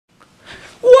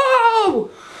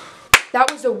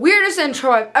That was the weirdest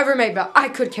intro I've ever made, but I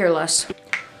could care less.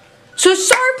 So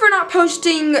sorry for not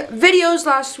posting videos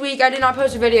last week. I did not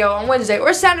post a video on Wednesday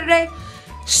or Saturday.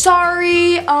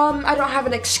 Sorry, I don't have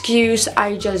an excuse.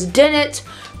 I just didn't.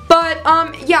 But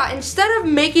yeah, instead of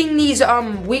making these the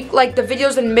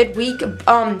videos in midweek,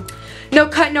 no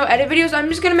cut, no edit videos, I'm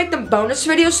just gonna make them bonus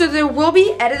videos. So they will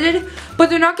be edited, but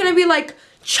they're not gonna be like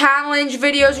challenge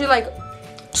videos or like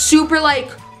super like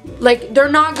they're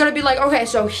not gonna be like, okay,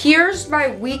 so here's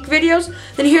my week videos,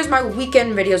 then here's my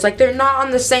weekend videos. Like they're not on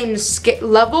the same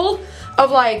level of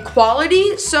like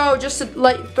quality. So just to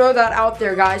like throw that out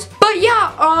there, guys. But yeah,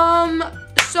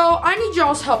 so I need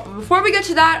y'all's help. But before we get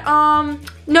to that,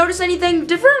 notice anything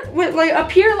different with like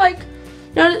up here? Like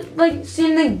see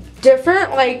anything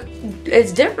different? Like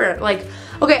it's different. Like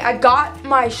okay, I got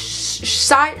my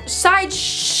side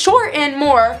shortened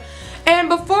more. And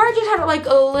before I just had it like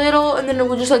a little, and then it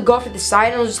would just like go off at the side,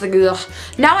 and it was just like, ugh.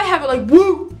 Now I have it like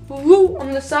woo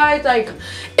on the sides. Like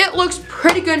it looks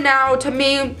pretty good now to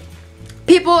me.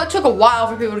 It took a while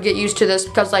for people to get used to this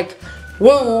because like,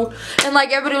 whoa, and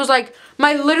like everybody was like,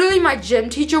 literally my gym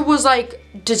teacher was like,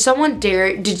 did someone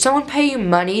pay you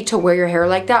money to wear your hair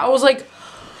like that? I was like,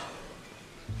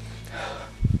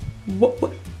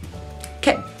 what?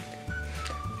 Okay.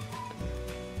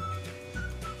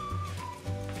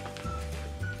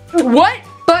 What?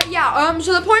 But yeah,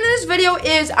 so the point of this video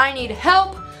is I need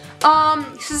help.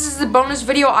 Since this is a bonus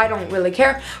video, I don't really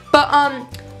care. But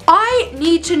I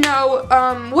need to know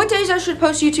what days I should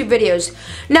post YouTube videos.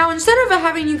 Now, instead of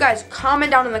having you guys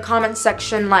comment down in the comment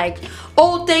section like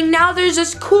old thing, now there's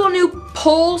this cool new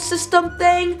poll system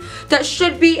thing that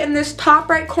should be in this top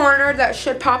right corner that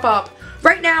should pop up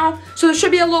right now. So there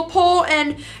should be a little poll,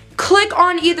 and click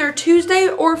on either Tuesday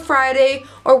or Friday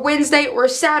or Wednesday or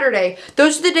Saturday.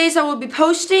 Those are the days I will be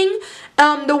posting.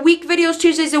 The week videos,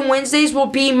 Tuesdays and Wednesdays, will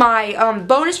be my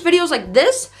bonus videos like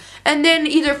this. And then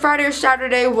either Friday or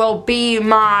Saturday will be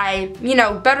my,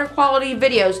 better quality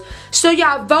videos. So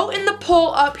yeah, vote in the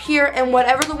poll up here, and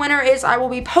whatever the winner is, I will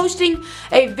be posting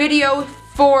a video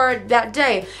for that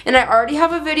day. And I already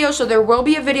have a video, so there will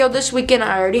be a video this weekend.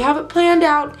 I already have it planned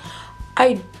out.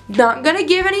 I'm not gonna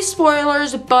give any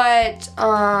spoilers, but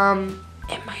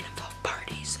it might involve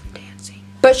parties and dancing.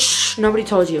 But shh, nobody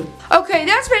told you. Okay,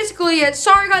 that's basically it.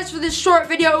 Sorry guys for this short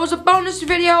video. It was a bonus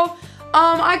video.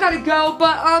 I gotta go,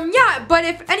 but yeah, but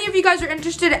if any of you guys are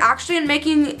interested actually in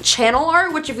making channel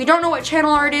art, which if you don't know what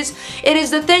channel art is, it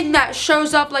is the thing that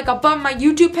shows up like above my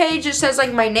YouTube page. It says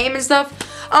like my name and stuff.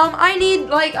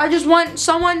 I just want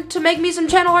someone to make me some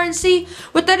channel art and see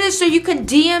what that is, so you can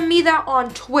DM me that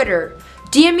on Twitter.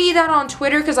 DM me that on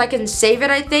Twitter because I can save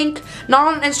it, I think.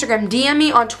 Not on Instagram. DM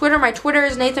me on Twitter. My Twitter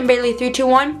is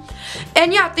NathanBailey321.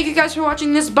 And yeah, thank you guys for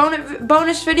watching this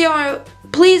bonus video.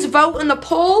 Please vote in the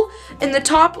poll in the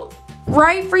top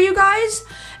right for you guys.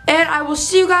 And I will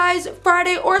see you guys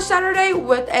Friday or Saturday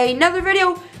with another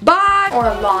video. Bye! Or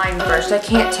a lime first. I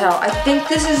can't tell. I think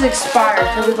this is expired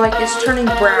because it's turning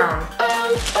brown.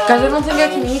 Guys, I don't think I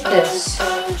can eat this.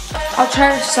 I'll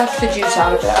try to suck the juice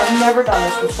out of it. I've never done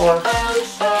this before.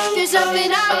 There's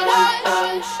something I want.